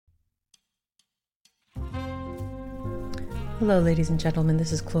Hello, ladies and gentlemen.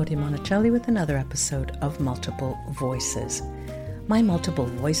 This is Claudia Monticelli with another episode of Multiple Voices. My Multiple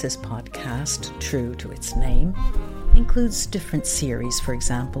Voices podcast, true to its name, includes different series. For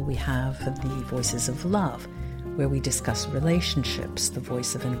example, we have the Voices of Love, where we discuss relationships, the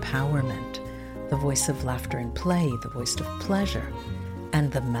voice of empowerment, the voice of laughter and play, the voice of pleasure,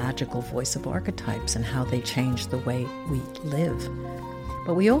 and the magical voice of archetypes and how they change the way we live.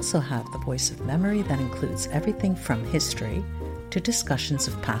 But we also have the voice of memory that includes everything from history to discussions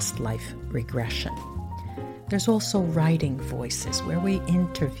of past life regression. There's also writing voices, where we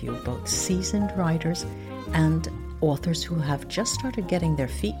interview both seasoned writers and authors who have just started getting their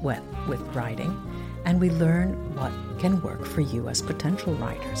feet wet with writing, and we learn what can work for you as potential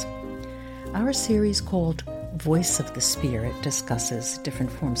writers. Our series called Voice of the Spirit discusses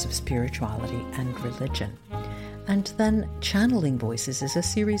different forms of spirituality and religion. And then Channeling Voices is a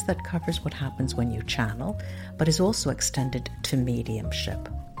series that covers what happens when you channel, but is also extended to mediumship.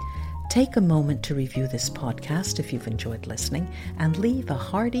 Take a moment to review this podcast if you've enjoyed listening, and leave a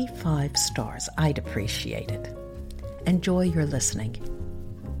hearty 5 stars. I'd appreciate it. Enjoy your listening.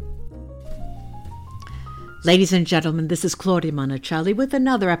 Ladies and gentlemen, this is Claudia Monticelli with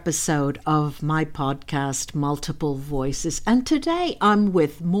another episode of my podcast, Multiple Voices. And today I'm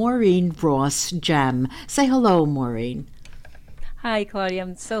with Maureen Ross Gemme. Say hello, Maureen. Hi, Claudia.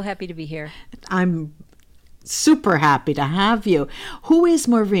 I'm so happy to be here. I'm super happy to have you. Who is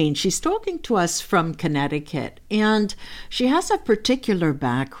Maureen? She's talking to us from Connecticut, and she has a particular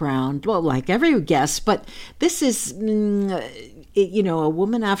background, well, like every guest, but this is... a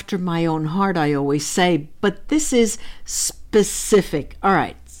woman after my own heart, I always say, but this is specific. All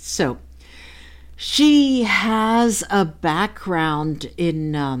right, so she has a background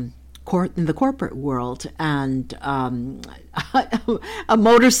in the corporate world, and a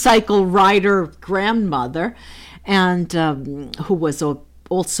motorcycle rider grandmother, and who was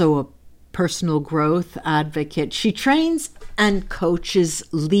also a personal growth advocate. She trains and coaches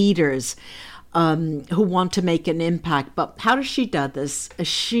leaders who want to make an impact. But how does she do this?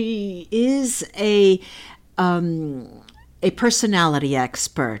 She is a personality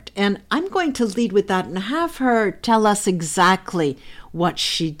expert. And I'm going to lead with that and have her tell us exactly what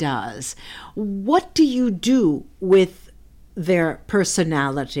she does. What do you do with their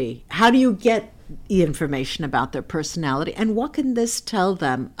personality? How do you get the information about their personality? And what can this tell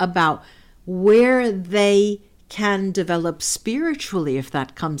them about where they can develop spiritually, if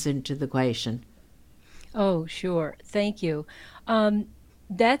that comes into the equation? Oh, sure. Thank you.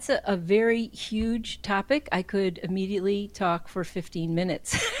 That's a very huge topic. I could immediately talk for 15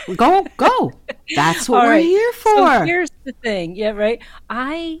 minutes. Go. That's what we're here for. So here's the thing. Yeah, right.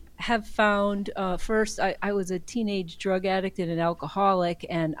 I have found, first, I was a teenage drug addict and an alcoholic,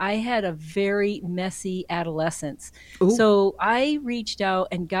 and I had a very messy adolescence. Ooh. So I reached out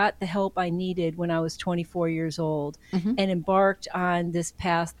and got the help I needed when I was 24 years old, and embarked on this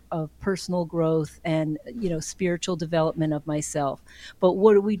path of personal growth and, spiritual development of myself. But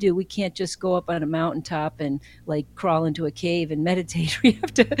what do? We can't just go up on a mountaintop and like crawl into a cave and meditate. We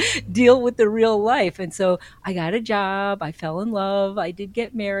have to deal with the real life. And so I got a job, I fell in love, I did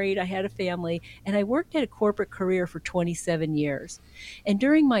get married, I had a family, and I worked at a corporate career for 27 years. And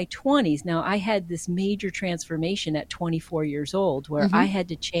during my 20s, now I had this major transformation at 24 years old where I had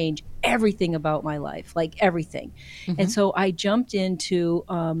to change everything about my life, like everything. And so I jumped into,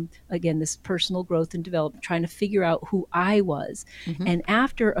 again, this personal growth and development, trying to figure out who I was. And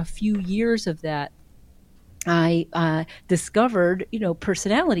after a few years of that, I discovered,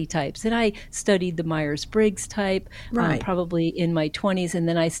 personality types, and I studied the Myers-Briggs type, probably in my 20s, and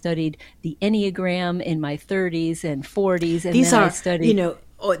then I studied the Enneagram in my 30s and 40s, and these then are, I studied,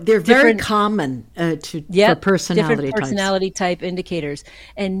 they're very common for personality different personality type indicators.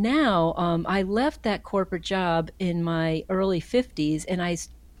 And now I left that corporate job in my early 50s, and I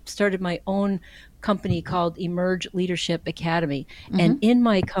started my own company called Emerge Leadership Academy, and in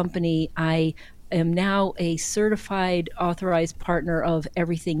my company, I am now a certified authorized partner of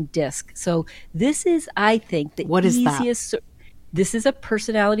Everything DISC. So this is, I think, the easiest. This is a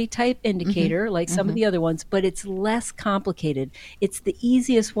personality type indicator, like some of the other ones, but it's less complicated. It's the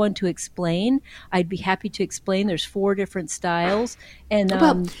easiest one to explain. I'd be happy to explain. There's 4 different styles. And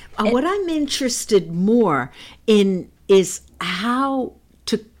what I'm interested more in is how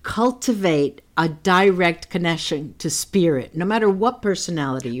to cultivate a direct connection to spirit, no matter what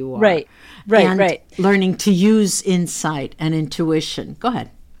personality you are. Right. Learning to use insight and intuition. Go ahead.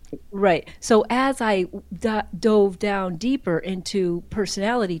 Right. So as I dove down deeper into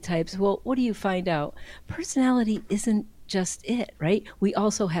personality types, well, what do you find out? Personality isn't just it, right? We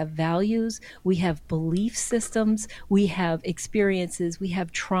also have values, we have belief systems, we have experiences, we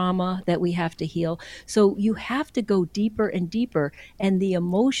have trauma that we have to heal. So you have to go deeper and deeper, and the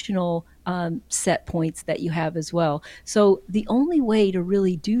emotional set points that you have as well. So the only way to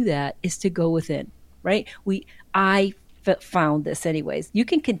really do that is to go within, right? I found this anyways. You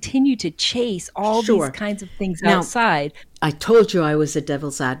can continue to chase all these Sure. kinds of things Now, outside. I told you I was a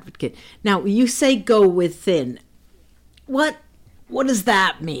devil's advocate. Now, you say go within. What does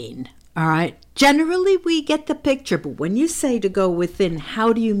that mean? All right. Generally, we get the picture, but when you say to go within,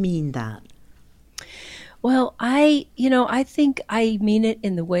 how do you mean that? Well, I think I mean it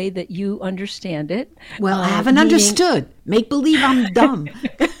in the way that you understand it. Well, I haven't understood. Make believe I'm dumb.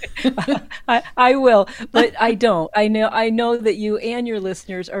 I will, but I don't. I know that you and your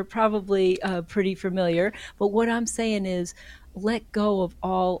listeners are probably pretty familiar. But what I'm saying is, let go of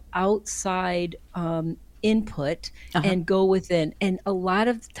all outside input and go within. And a lot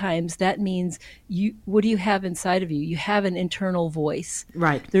of times that means what do you have inside of you? You have an internal voice.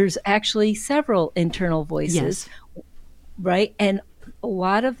 Right. There's actually several internal voices. Yes. Right. And a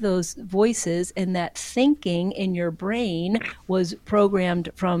lot of those voices and that thinking in your brain was programmed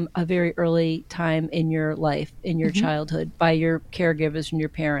from a very early time in your life, in your childhood, by your caregivers and your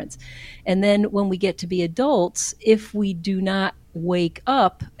parents. And then when we get to be adults, if we do not wake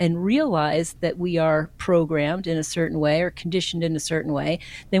up and realize that we are programmed in a certain way or conditioned in a certain way,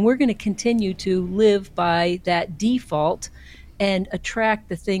 then we're going to continue to live by that default and attract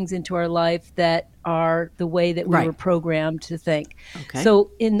the things into our life that are the way that we were programmed to think. Okay.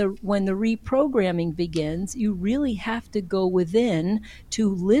 So when the reprogramming begins, you really have to go within to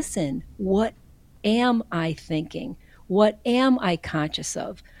listen. What am I thinking? What am I conscious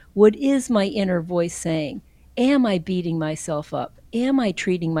of? What is my inner voice saying? Am I beating myself up? Am I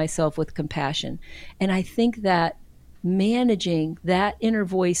treating myself with compassion? And I think that managing that inner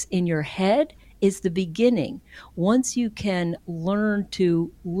voice in your head is the beginning. Once you can learn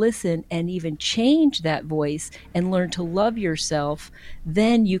to listen and even change that voice and learn to love yourself,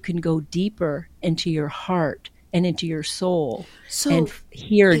 then you can go deeper into your heart and into your soul and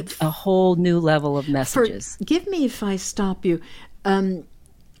hear a whole new level of messages. Forgive me if I stop you.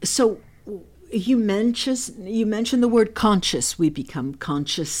 So you mentioned the word conscious. We become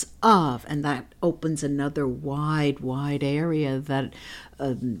conscious of, and that opens another wide area that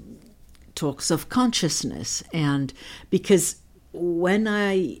talks of consciousness. And because when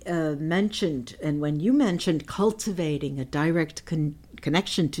I mentioned, and when you mentioned cultivating a direct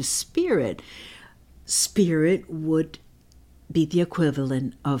connection to spirit would be the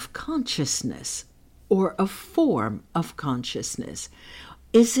equivalent of consciousness or a form of consciousness.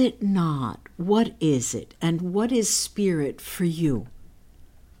 Is it not? What is it? And what is spirit for you?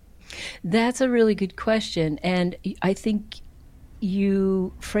 That's a really good question. And I think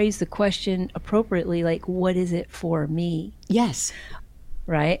you phrase the question appropriately, like, what is it for me? Yes.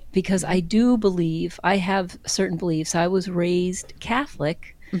 Right? Because I do believe, I have certain beliefs. I was raised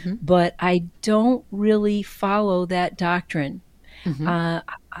Catholic, but I don't really follow that doctrine.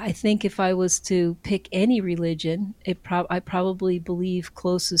 I think if I was to pick any religion, I probably believe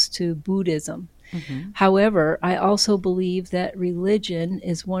closest to Buddhism. However, I also believe that religion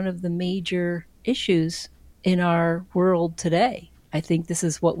is one of the major issues in our world today. I think this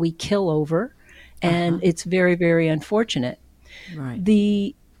is what we kill over, and it's very, very unfortunate. Right.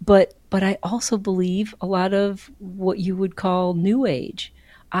 But I also believe a lot of what you would call New Age.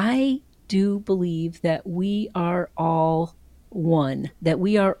 I do believe that we are all one, that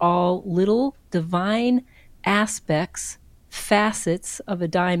we are all little divine aspects, facets of a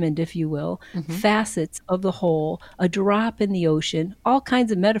diamond, if you will, facets of the whole, a drop in the ocean, all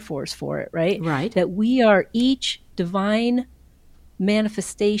kinds of metaphors for it, right? Right. That we are each divine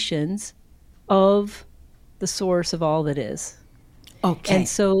manifestations of the source of all that is. Okay. And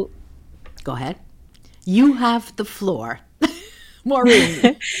so, go ahead. You have the floor,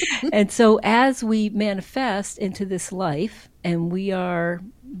 Maureen. And so as we manifest into this life, and we are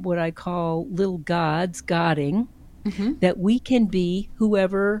what I call little gods, godding, that we can be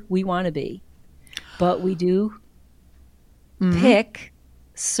whoever we want to be. But we do pick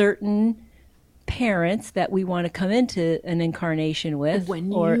certain parents that we want to come into an incarnation with.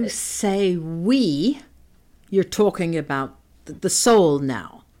 When you say we, you're talking about the soul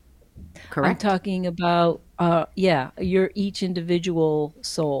now, correct? I'm talking about, your each individual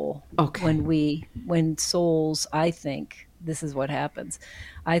soul. Okay. When souls, I think, this is what happens.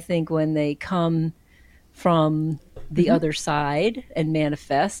 I think when they come from the other side and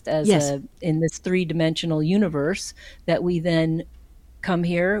manifest as in this three-dimensional universe, that we then come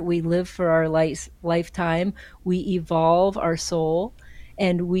here, we live for our lifetime, we evolve our soul,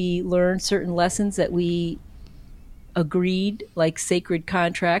 and we learn certain lessons that we agreed, like sacred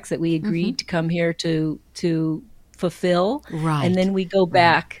contracts that we agreed to come here to fulfill. And Right. then we go Right.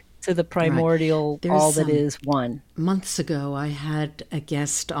 back to the Right. primordial, all There's that is one. months ago I had a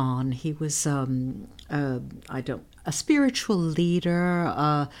guest on. He was a spiritual leader,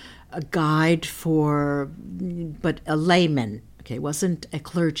 a guide for, but a layman. Okay, wasn't a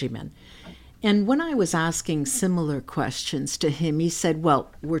clergyman. And when I was asking similar questions to him, he said,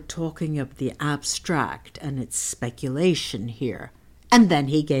 "Well, we're talking of the abstract, and it's speculation here." And then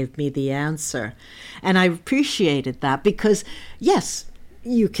he gave me the answer. And I appreciated that because, yes,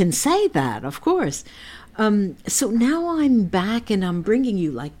 you can say that, of course. So now I'm back and I'm bringing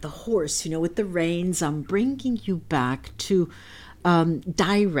you like the horse, with the reins. I'm bringing you back to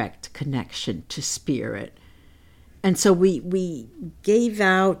direct connection to spirit. And so we gave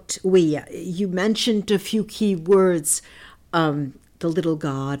out, you mentioned a few key words, the little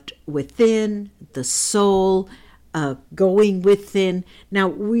God within, the soul, going within. Now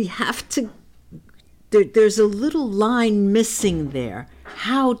we have to, there's a little line missing there.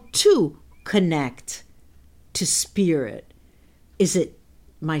 How to connect to spirit. Is it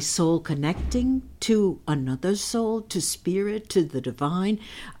my soul connecting to another soul, to spirit, to the divine?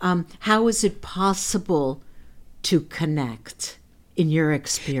 How is it possible to connect in your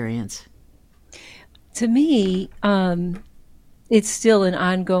experience? To me, it's still an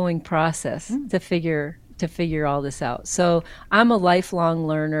ongoing process to figure all this out. So I'm a lifelong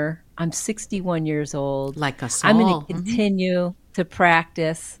learner. I'm 61 years old. Like us I'm all. going to continue to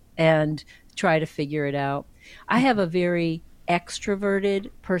practice and try to figure it out. I have a very extroverted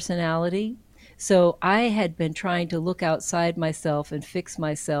personality. So I had been trying to look outside myself and fix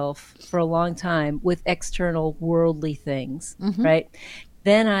myself for a long time with external worldly things, right?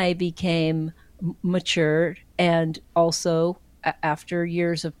 Then I became matured, and also after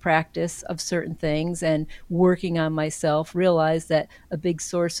years of practice of certain things and working on myself, realized that a big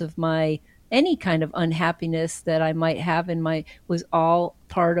source of my any kind of unhappiness that I might have was all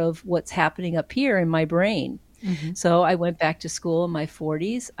part of what's happening up here in my brain. So I went back to school in my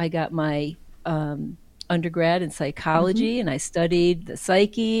 40s. I got my undergrad in psychology, and I studied the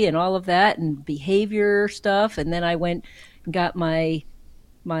psyche and all of that and behavior stuff. And then I went and got my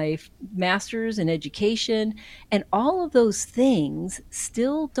master's in education, and all of those things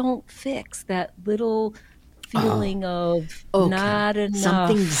still don't fix that little feeling of not enough.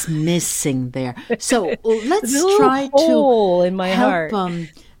 Something's missing there. So let's try hole to in my help heart.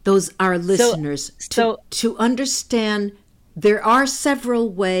 Our listeners to understand there are several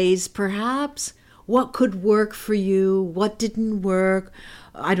ways, perhaps. What could work for you? What didn't work?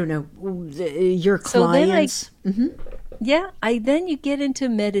 I don't know. Your clients. Then you get into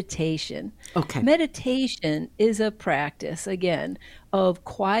meditation. Okay. Meditation is a practice, again, of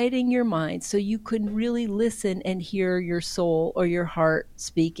quieting your mind so you can really listen and hear your soul or your heart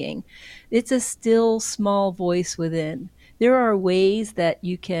speaking. It's a still small voice within. There are ways that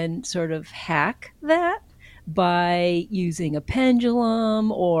you can sort of hack that by using a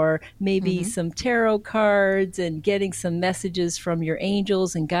pendulum or maybe some tarot cards and getting some messages from your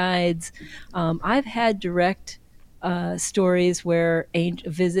angels and guides. I've had direct stories where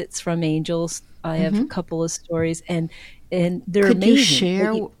visits from angels. I have a couple of stories, and they're amazing. Could you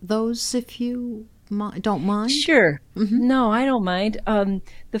share those if you don't mind? Sure. No, I don't mind.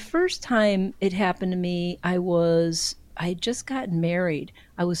 The first time it happened to me, I had just gotten married.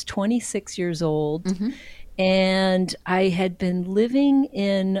 I was 26 years old, and I had been living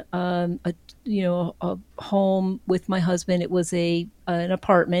in a home with my husband. It was an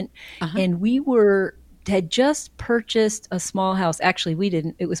apartment, and we had just purchased a small house. Actually, we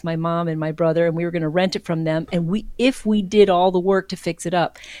didn't. It was my mom and my brother, and we were going to rent it from them. And if we did all the work to fix it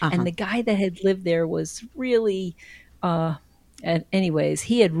up, and the guy that had lived there was really, and anyways,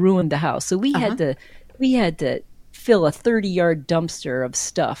 he had ruined the house. So we had to fill a 30-yard dumpster of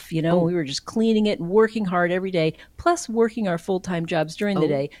stuff. We were just cleaning it and working hard every day, plus working our full-time jobs during the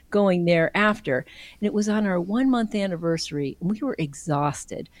day, going there after. And it was on our 1-month anniversary, and we were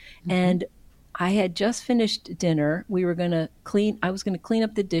exhausted. And I had just finished dinner. I was going to clean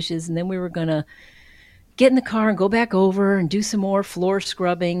up the dishes, and then we were going to get in the car and go back over and do some more floor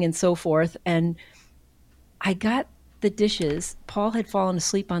scrubbing and so forth. And I got the dishes. Paul had fallen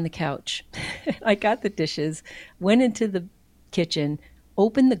asleep on the couch. I got the dishes, went into the kitchen,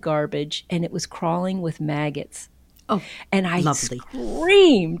 opened the garbage, and it was crawling with maggots. Oh, and I lovely.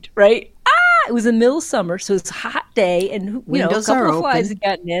 Screamed, right? It was the middle of summer, so it's a hot day, and a Windows couple are of flies open. had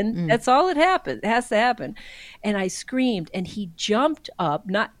gotten in. That's all it has to happen. And I screamed, and he jumped up,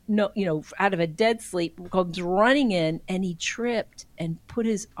 out of a dead sleep, comes running in, and he tripped and put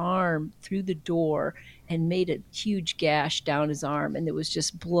his arm through the door and made a huge gash down his arm, and there was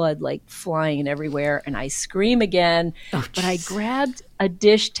just blood like flying everywhere. And I scream again, but I grabbed a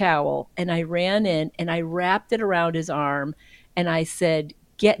dish towel and I ran in and I wrapped it around his arm, and I said,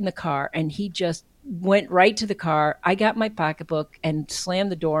 "Get in the car." And he just went right to the car. I got my pocketbook and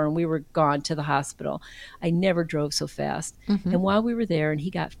slammed the door, and we were gone to the hospital. I never drove so fast. And while we were there, and he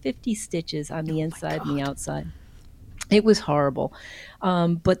got 50 stitches on the inside and the outside. It was horrible.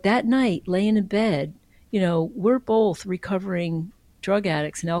 But that night, laying in bed, we're both recovering drug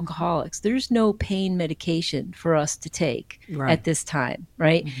addicts and alcoholics. There's no pain medication for us to take at this time,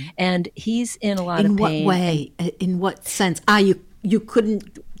 right? And he's in a lot of pain. In what way? In what sense? You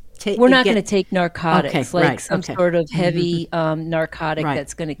couldn't take... We're not going to take narcotics, some okay. sort of heavy narcotic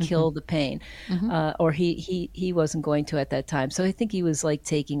that's going to kill the pain. Or he wasn't going to at that time. So I think he was like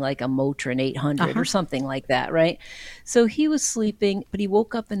taking like a Motrin 800 or something like that, right? So he was sleeping, but he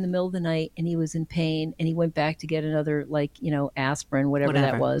woke up in the middle of the night and he was in pain, and he went back to get another aspirin, whatever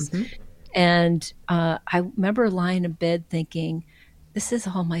that was. And I remember lying in bed thinking, this is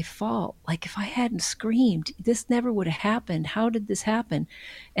all my fault. Like, if I hadn't screamed, this never would have happened. How did this happen?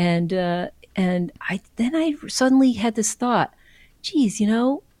 And I suddenly had this thought, geez,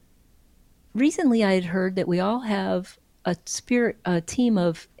 recently I had heard that we all have a team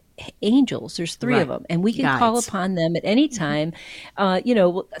of angels. There's 3 of them, and we can call upon them at any time. I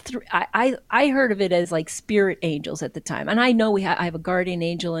heard of it as like spirit angels at the time, and I know I have a guardian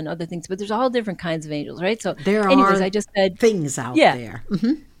angel and other things, but there's all different kinds of angels, right? So, I just said things out there.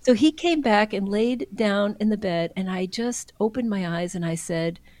 So he came back and laid down in the bed, and I just opened my eyes and I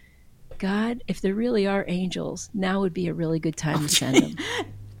said, God, if there really are angels, now would be a really good time to send them.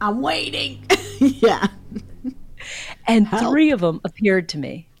 I'm waiting. Yeah. And 3 of them appeared to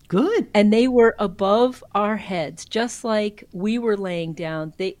me. Good. And they were above our heads, just like we were laying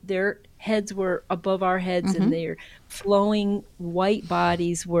down. Their heads were above our heads, and their flowing white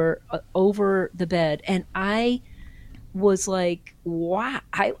bodies were over the bed. And I was like, wow.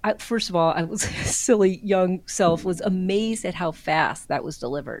 I first of all, I was silly young self was amazed at how fast that was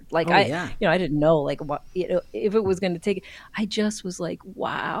delivered. Like I didn't know like what, if it was going to take it. I just was like,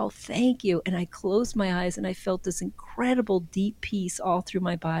 wow, thank you. And I closed my eyes and I felt this incredible deep peace all through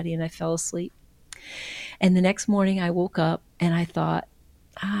my body, and I fell asleep. And the next morning I woke up and I thought,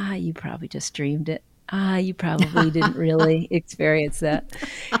 you probably just dreamed it. You probably didn't really experience that.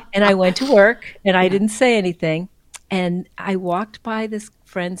 And I went to work and I didn't say anything. And I walked by this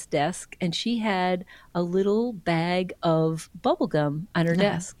friend's desk, and she had a little bag of bubble gum on her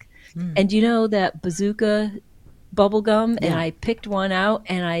desk. And you know that bazooka bubble gum? And I picked one out,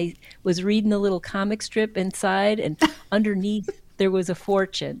 and I was reading the little comic strip inside, and underneath there was a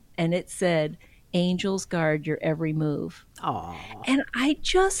fortune, and it said, "Angels guard your every move." Aww. And I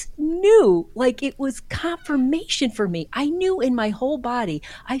just knew, like, it was confirmation for me. I knew in my whole body,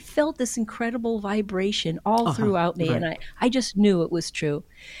 I felt this incredible vibration all throughout me. And I just knew it was true.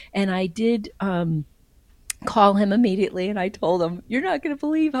 And I did call him immediately, and I told him, you're not going to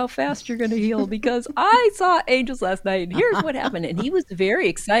believe how fast you're going to heal, because I saw angels last night, and here's what happened. And he was very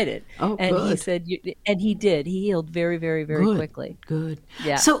excited. And good. He said, and he did. He healed very, very, very quickly. Good.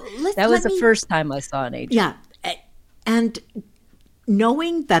 Yeah. So that was the first time I saw an angel. Yeah. And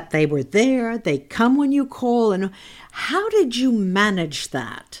knowing that they were there, they come when you call, and how did you manage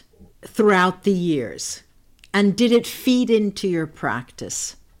that throughout the years? And did it feed into your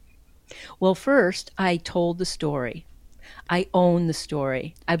practice? Well, first, I told the story. I own the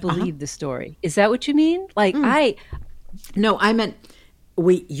story. I believe the story. Is that what you mean? Like No, I meant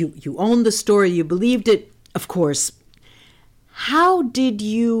you owned the story. You believed it, of course. How did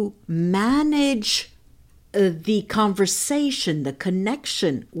you manage the conversation, the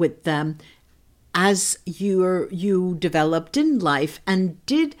connection with them as you developed in life? And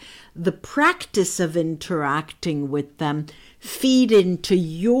did the practice of interacting with them feed into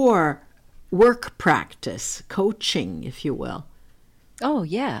your work practice, coaching, if you will? Oh,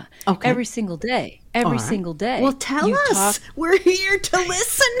 yeah. Okay. Every single day. Every single day. Well, tell us. We're here to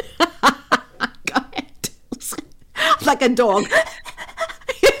listen. Go ahead. Like a dog.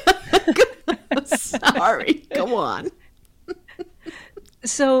 Sorry. Go on.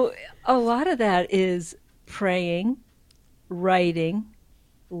 So a lot of that is praying, writing,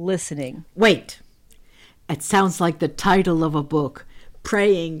 listening. Wait. It sounds like the title of a book.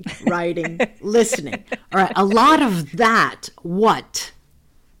 Praying, writing, listening. All right. A lot of that, what?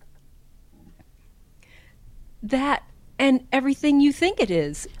 that and everything you think it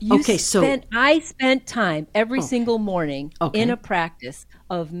is. Okay, so I spent time every okay, single morning in okay, a practice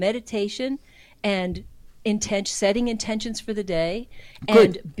of meditation and setting intentions for the day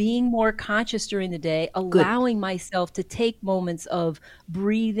good, and being more conscious during the day, good. allowing myself to take moments of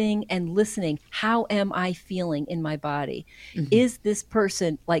breathing and listening. How am I feeling in my body? Hmm. Is this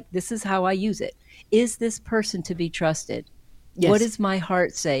person, like, this is how I use it. Is this person to be trusted? What Yes, does my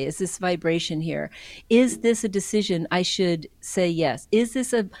heart say? Is this vibration here? Is this a decision I should say yes? Is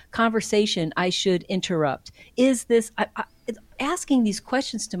this a conversation I should interrupt? Is this, asking these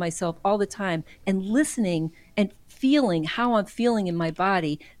questions to myself all the time and listening and feeling how I'm feeling in my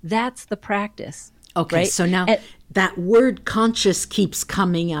body? That's the practice, okay, right? so now And, that word conscious keeps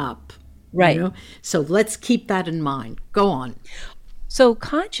coming up, you right. know? So let's keep that in mind. Go on. So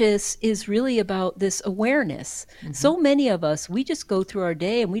conscious is really about this awareness. Hmm. So many of us, we just go through our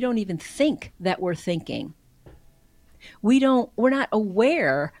day and we don't even think that we're thinking. We're not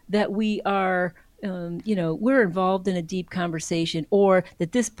aware that we are, we're involved in a deep conversation, or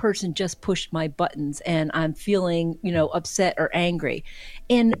that this person just pushed my buttons and I'm feeling, upset or angry.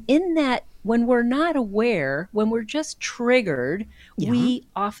 And in that, when we're not aware, when we're just triggered, Yeah, we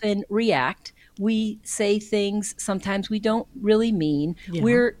often react. We say things sometimes we don't really mean. yeah,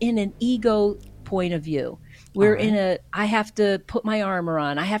 We're in an ego point of view. all We're in right, I have to put my armor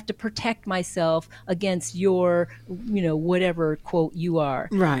on. I have to protect myself against your, whatever quote you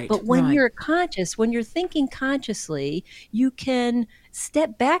are. right, But when right. you're conscious, when you're thinking consciously, you can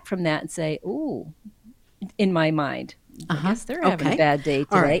step back from that and say, ooh, in my mind, I Uh-huh, guess they're having a okay. bad day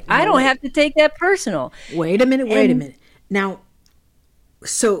All today. right, I now don't wait. have to take that personal. Wait a minute, wait a And minute. Now,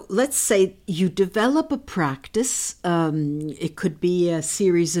 so let's say you develop a practice. It could be a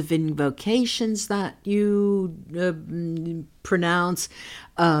series of invocations that you pronounce.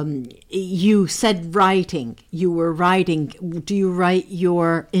 You said writing. You were writing. Do you write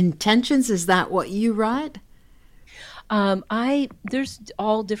your intentions? Is that what you write? I there's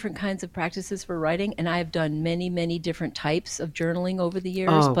all different kinds of practices for writing, and I've done many, many different types of journaling over the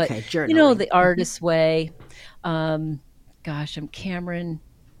years. Oh, But okay, journaling. the artist's way. Um, gosh, I'm Cameron.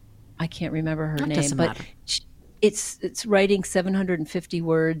 I can't remember her That name, doesn't but matter. it's writing 750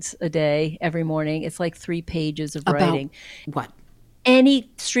 words a day every morning. It's like 3 pages of About writing. what?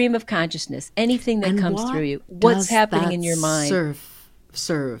 Any stream of consciousness, anything that And comes through what you, what's does happening that in your mind.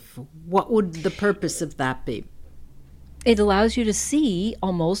 serve? What would the purpose of that be? It allows you to see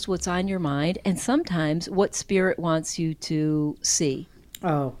almost what's on your mind and sometimes what spirit wants you to see.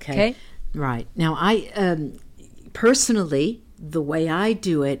 Okay, Okay? right. Now, I personally, the way I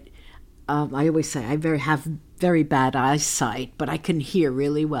do it, I always say have very bad eyesight, but I can hear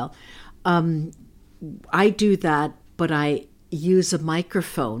really well. I do that, but I use a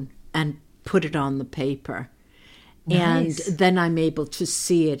microphone and put it on the paper. And Nice. then I'm able to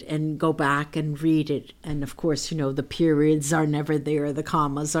see it and go back and read it. And of course, the periods are never there, the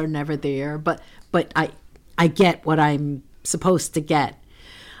commas are never there, but I get what I'm supposed to get.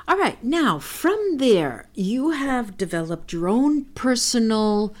 All right, now from there, you have developed your own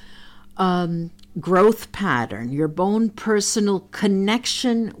personal growth pattern, your own personal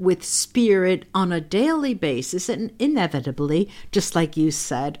connection with spirit on a daily basis, and inevitably, just like you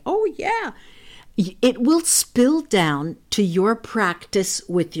said, oh yeah, it will spill down to your practice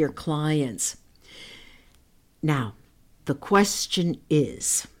with your clients. Now, the question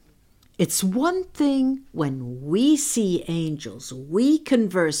is, it's one thing when we see angels, we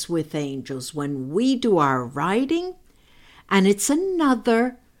converse with angels when we do our writing, and it's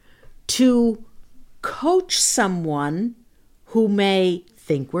another to coach someone who may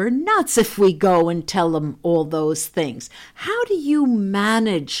think we're nuts if we go and tell them all those things. How do you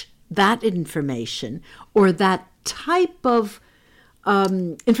manage that information or that type of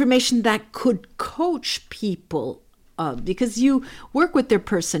information that could coach people? Because you work with their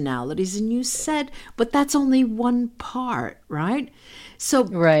personalities and you said, but that's only one part, right?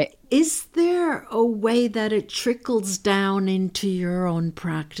 So Right. is there a way that it trickles down into your own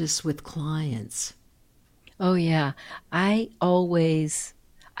practice with clients? Oh yeah. I'm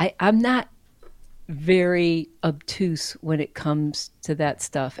not very obtuse when it comes to that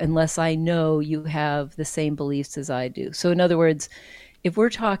stuff unless I know you have the same beliefs as I do. So in other words, if we're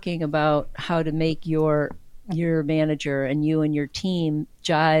talking about how to make your manager and you and your team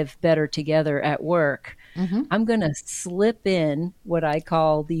jive better together at work, I'm going to slip in what I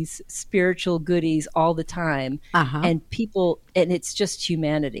call these spiritual goodies all the time. Uh-huh. And it's just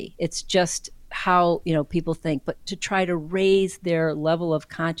humanity. It's just how, people think, but to try to raise their level of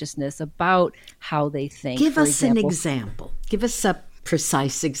consciousness about how they think. Give For us an example, example. Give us a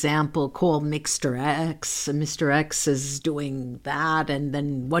precise example, call Mr. X, and Mr. X is doing that, and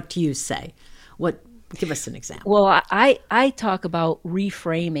then what do you say? Give us an example. Well, I talk about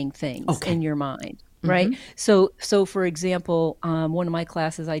reframing things in your mind, right? So for example, one of my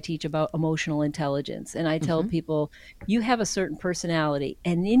classes I teach about emotional intelligence, and I tell people you have a certain personality,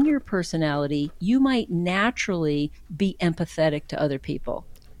 and in your personality, you might naturally be empathetic to other people.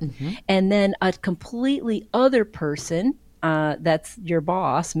 And then a completely other person, that's your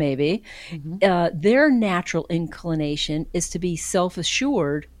boss maybe, their natural inclination is to be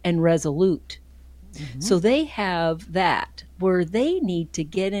self-assured and resolute. So they have that where they need to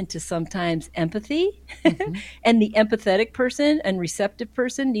get into sometimes empathy, and the empathetic person and receptive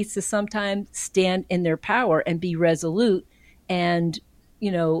person needs to sometimes stand in their power and be resolute and,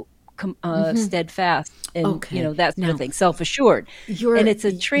 steadfast and, that sort of thing, self-assured. And it's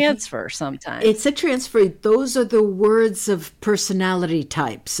a transfer sometimes. It's a transfer. Those are the words of personality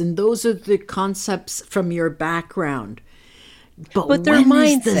types, and those are the concepts from your background. But their when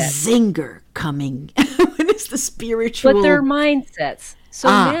mindset. is the zinger coming? When is the spiritual? But their mindsets. So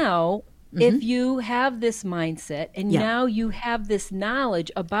now, if you have this mindset and now you have this knowledge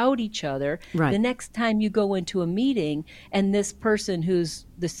about each other, the next time you go into a meeting and this person who's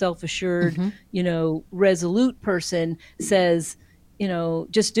the self-assured, resolute person says,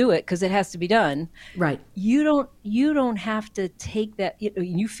 just do it because it has to be done. Right. You don't have to take that.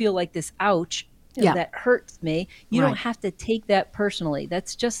 You feel like this, ouch. That hurts me. You don't have to take that personally.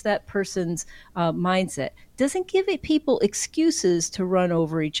 That's just that person's mindset. Doesn't give people excuses to run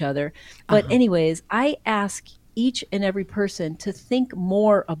over each other. But anyways, I ask each and every person to think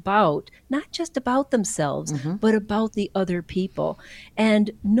more about, not just about themselves, but about the other people.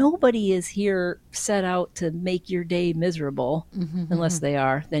 And nobody is here set out to make your day miserable, unless they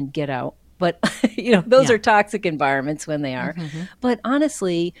are, then get out. But, those are toxic environments when they are. But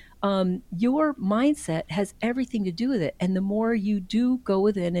honestly, your mindset has everything to do with it. And the more you do go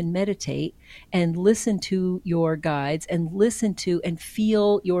within and meditate and listen to your guides and listen to and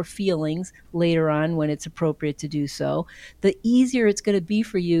feel your feelings later on when it's appropriate to do so, the easier it's going to be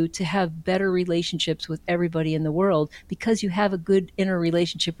for you to have better relationships with everybody in the world, because you have a good inner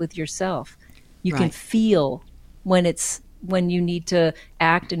relationship with yourself. You can feel when you need to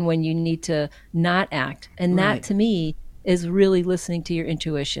act and when you need to not act. And that to me is really listening to your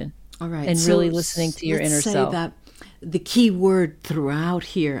intuition. All right. And really listening to your inner self. That the key word throughout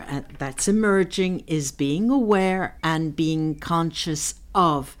here that's emerging is being aware and being conscious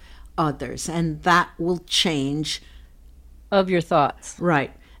of others. And that will change. Of your thoughts.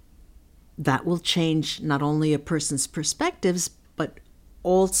 Right. That will change not only a person's perspectives, but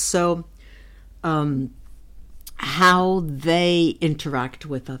also how they interact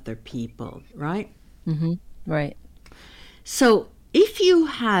with other people, right? Right. So if you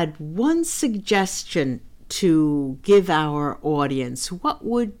had one suggestion to give our audience, what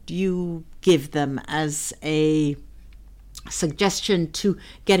would you give them as a suggestion to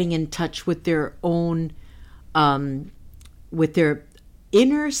getting in touch with their own, with their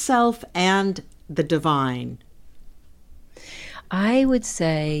inner self and the divine? I would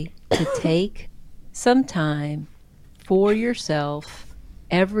say to take some time for yourself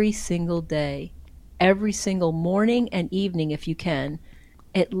every single day, every single morning and evening if you can,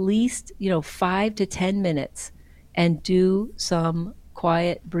 at least 5 to 10 minutes, and do some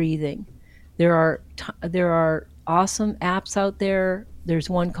quiet breathing. There are awesome apps out there. There's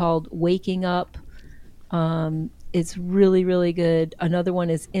one called Waking Up. It's really, really good. Another one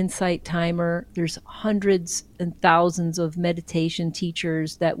is Insight Timer. There's hundreds and thousands of meditation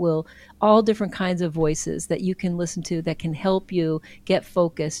teachers that will, all different kinds of voices that you can listen to that can help you get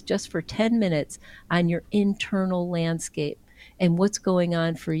focused just for 10 minutes on your internal landscape and what's going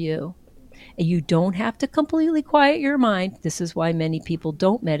on for you. And you don't have to completely quiet your mind. This is why many people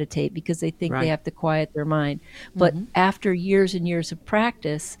don't meditate, because they think they have to quiet their mind. But after years and years of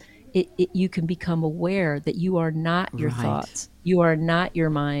practice, you can become aware that you are not your thoughts. You are not your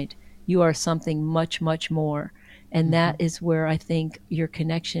mind. You are something much, much more. And that is where I think your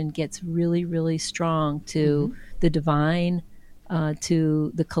connection gets really, really strong to the divine,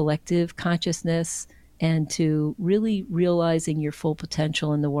 to the collective consciousness, and to really realizing your full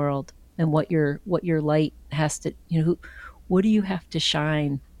potential in the world and what your light has to, what do you have to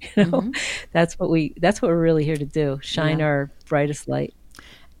shine? That's what we're really here to do. Shine our brightest light.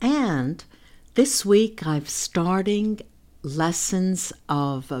 And this week I'm starting lessons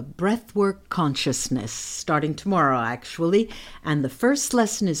of breathwork consciousness, starting tomorrow actually. And the first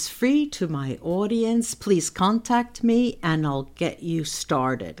lesson is free to my audience. Please contact me and I'll get you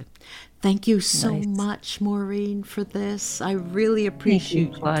started. Thank you so much, Maureen, for this. I really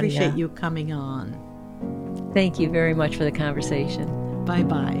appreciate you coming on. Thank you very much for the conversation.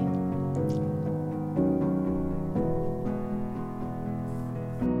 Bye-bye.